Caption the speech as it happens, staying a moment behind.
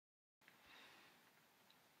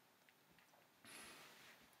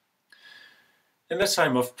In this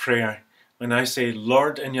time of prayer, when I say,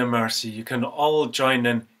 Lord, in your mercy, you can all join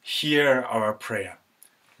in, hear our prayer.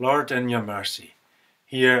 Lord, in your mercy,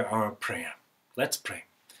 hear our prayer. Let's pray.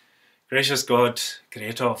 Gracious God,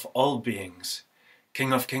 creator of all beings,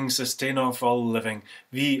 King of kings, sustainer of all living,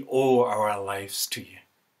 we owe our lives to you.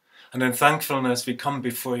 And in thankfulness, we come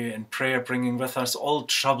before you in prayer, bringing with us all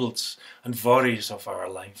troubles and worries of our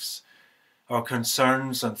lives, our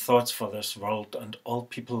concerns and thoughts for this world and all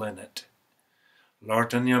people in it.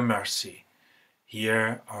 Lord, in your mercy,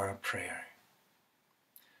 hear our prayer.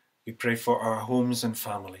 We pray for our homes and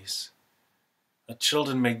families, that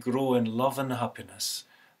children may grow in love and happiness,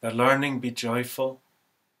 their learning be joyful.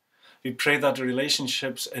 We pray that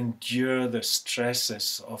relationships endure the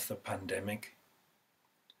stresses of the pandemic,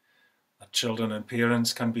 that children and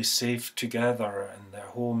parents can be safe together in their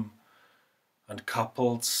home, and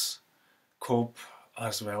couples cope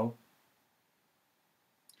as well.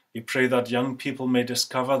 We pray that young people may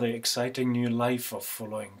discover the exciting new life of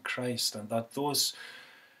following Christ, and that those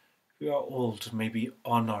who are old may be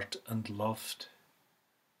honoured and loved.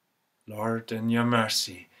 Lord, in your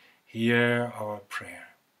mercy, hear our prayer.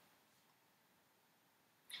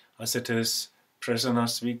 As it is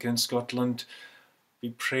Prisoners' Week in Scotland, we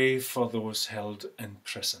pray for those held in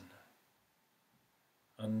prison,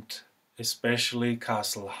 and especially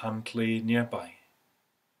Castle Huntly nearby.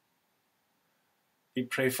 We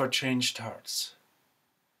pray for changed hearts,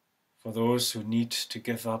 for those who need to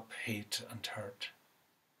give up hate and hurt.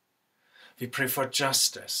 We pray for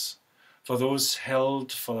justice, for those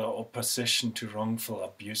held for their opposition to wrongful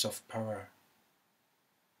abuse of power.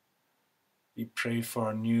 We pray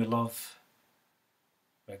for new love,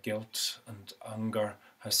 where guilt and anger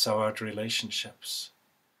has soured relationships.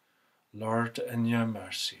 Lord, in your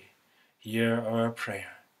mercy, hear our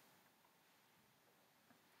prayer.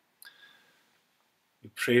 We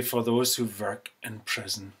pray for those who work in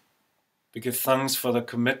prison. We give thanks for the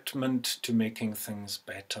commitment to making things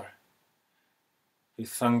better. We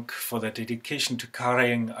thank for the dedication to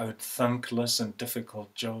carrying out thankless and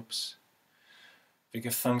difficult jobs. We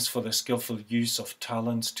give thanks for the skillful use of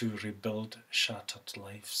talents to rebuild shattered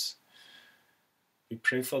lives. We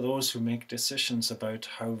pray for those who make decisions about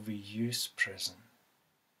how we use prison.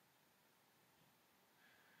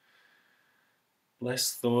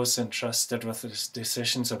 Bless those entrusted with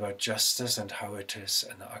decisions about justice and how it is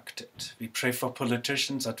enacted. We pray for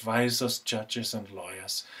politicians, advisors, judges and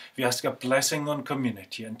lawyers. We ask a blessing on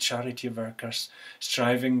community and charity workers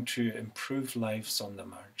striving to improve lives on the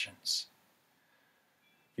margins.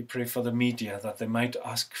 We pray for the media that they might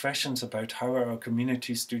ask questions about how our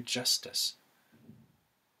communities do justice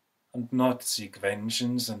and not seek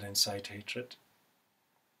vengeance and incite hatred.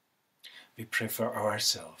 We pray for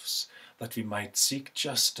ourselves, that we might seek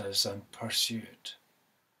justice and pursue it,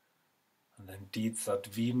 and indeed that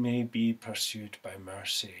we may be pursued by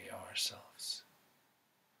mercy ourselves.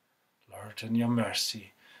 Lord, in your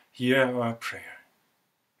mercy, hear our prayer.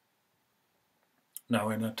 Now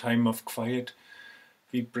in a time of quiet,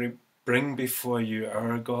 we bring before you,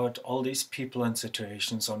 our God, all these people and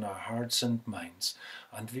situations on our hearts and minds,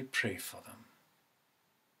 and we pray for them.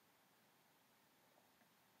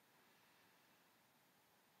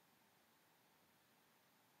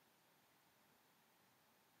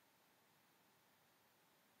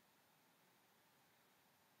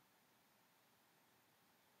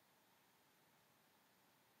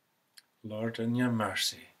 Lord, in your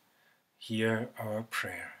mercy, hear our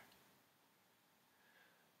prayer.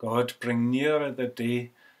 God, bring nearer the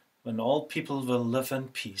day when all people will live in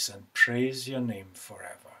peace and praise your name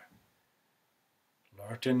forever.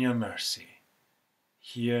 Lord, in your mercy,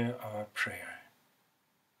 hear our prayer.